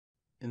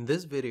In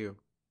this video,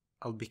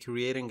 I'll be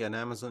creating an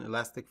Amazon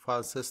Elastic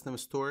file system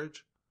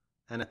storage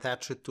and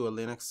attach it to a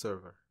Linux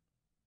server.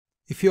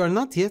 If you are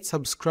not yet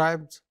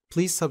subscribed,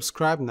 please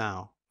subscribe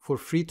now for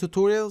free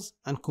tutorials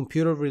and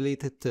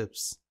computer-related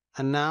tips.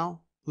 And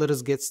now, let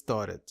us get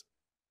started.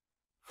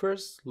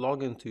 First,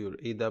 log into your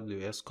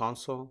AWS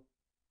console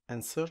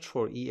and search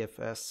for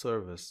EFS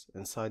service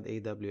inside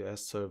AWS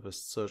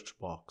service search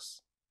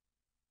box.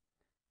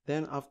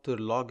 Then after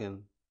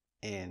login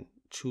and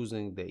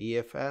choosing the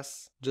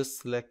EFS,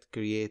 just select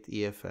Create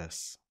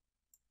EFS.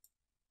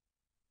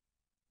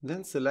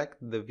 Then select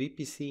the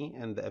VPC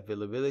and the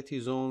availability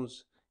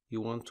zones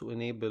you want to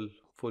enable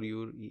for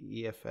your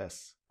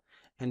EFS.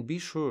 And be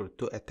sure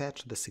to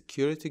attach the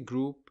security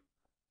group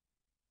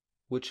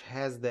which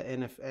has the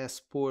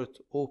NFS port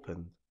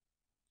open.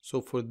 So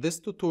for this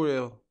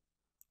tutorial,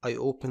 I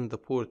opened the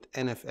port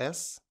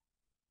NFS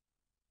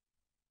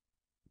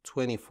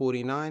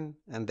 2049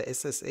 and the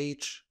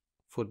SSH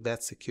for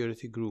that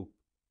security group.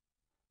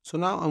 So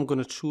now I'm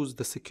going to choose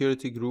the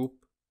security group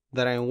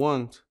that I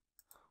want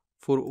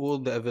for all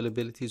the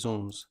availability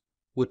zones,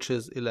 which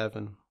is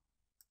 11.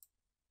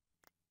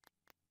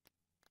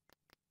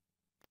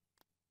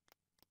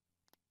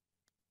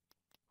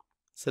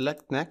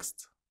 Select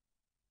Next.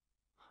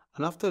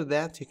 And after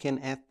that, you can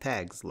add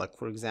tags. Like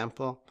for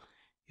example,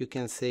 you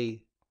can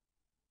say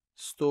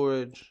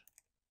storage,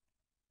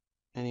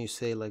 and you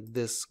say like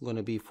this going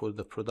to be for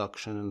the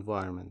production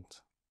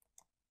environment.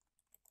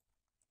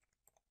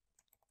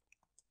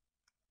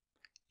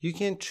 You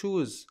can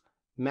choose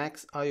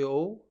max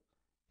I/O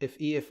if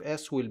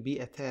EFS will be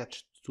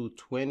attached to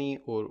 20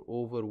 or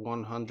over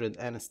 100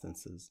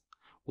 instances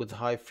with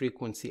high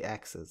frequency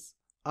access.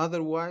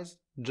 Otherwise,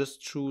 just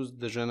choose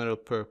the general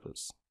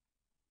purpose.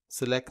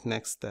 Select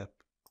Next Step.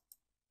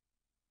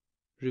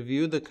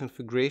 Review the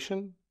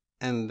configuration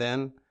and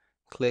then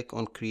click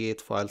on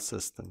Create File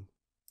System.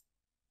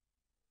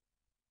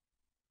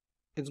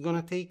 It's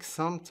going to take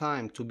some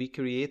time to be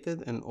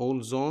created in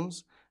all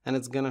zones, and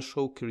it's going to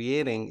show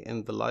creating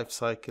in the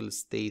lifecycle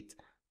state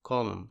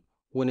column.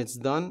 When it's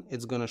done,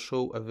 it's going to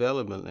show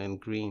available in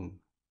green.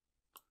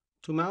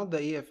 To mount the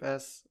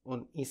EFS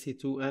on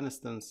EC2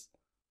 instance,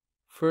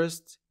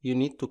 first you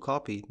need to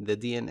copy the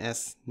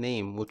DNS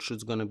name which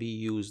is going to be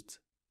used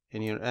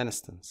in your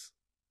instance.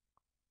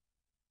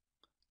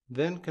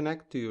 Then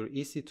connect to your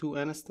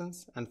EC2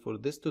 instance, and for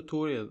this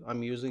tutorial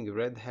I'm using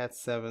RedHAT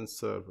 7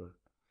 server.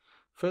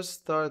 First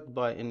start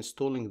by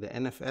installing the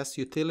NFS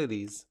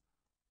utilities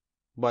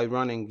by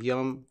running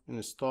yum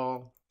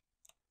install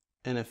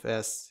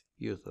NFS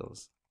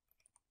utils.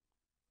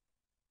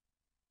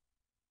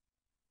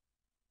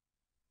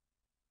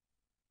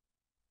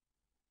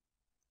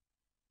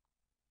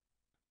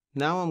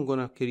 Now I'm going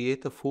to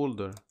create a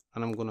folder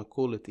and I'm going to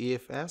call it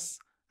EFS,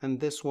 and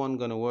this one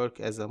going to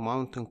work as a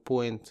mounting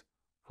point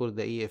for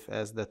the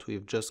EFS that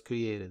we've just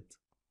created.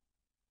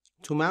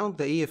 To mount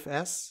the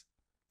EFS,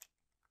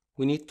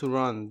 we need to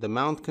run the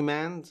mount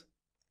command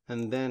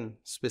and then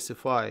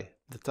specify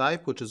the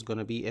type, which is going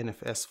to be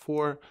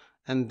NFS4,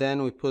 and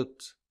then we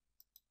put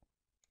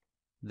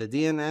the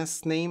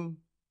DNS name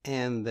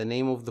and the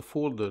name of the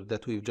folder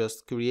that we've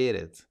just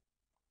created.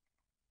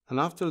 And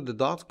after the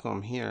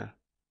 .com here,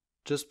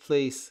 just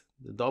place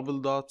the double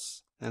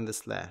dots and the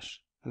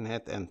slash and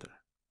hit enter.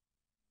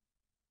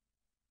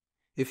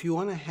 If you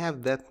want to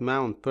have that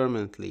mount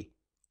permanently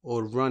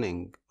or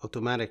running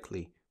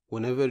automatically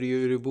whenever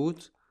you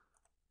reboot,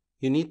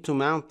 you need to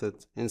mount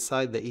it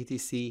inside the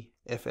etc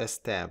fs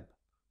tab.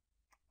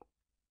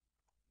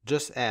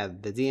 Just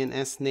add the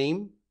DNS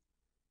name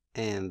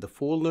and the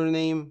folder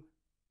name,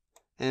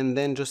 and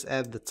then just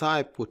add the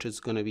type, which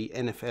is going to be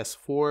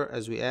NFS4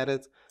 as we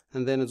added,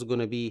 and then it's going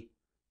to be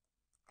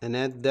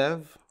init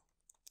dev,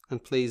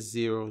 and place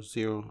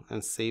 00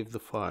 and save the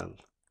file.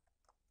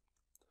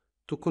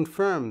 To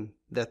confirm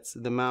that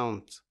the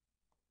mount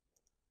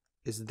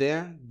is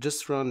there,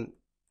 just run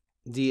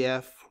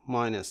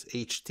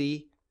df-ht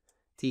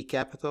T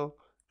capital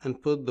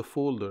and put the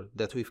folder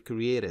that we've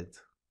created,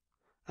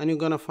 and you're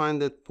gonna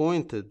find it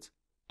pointed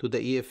to the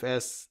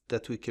EFS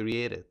that we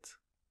created.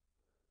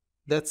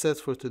 That's it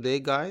for today,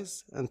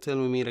 guys.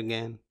 Until we meet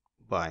again,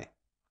 bye.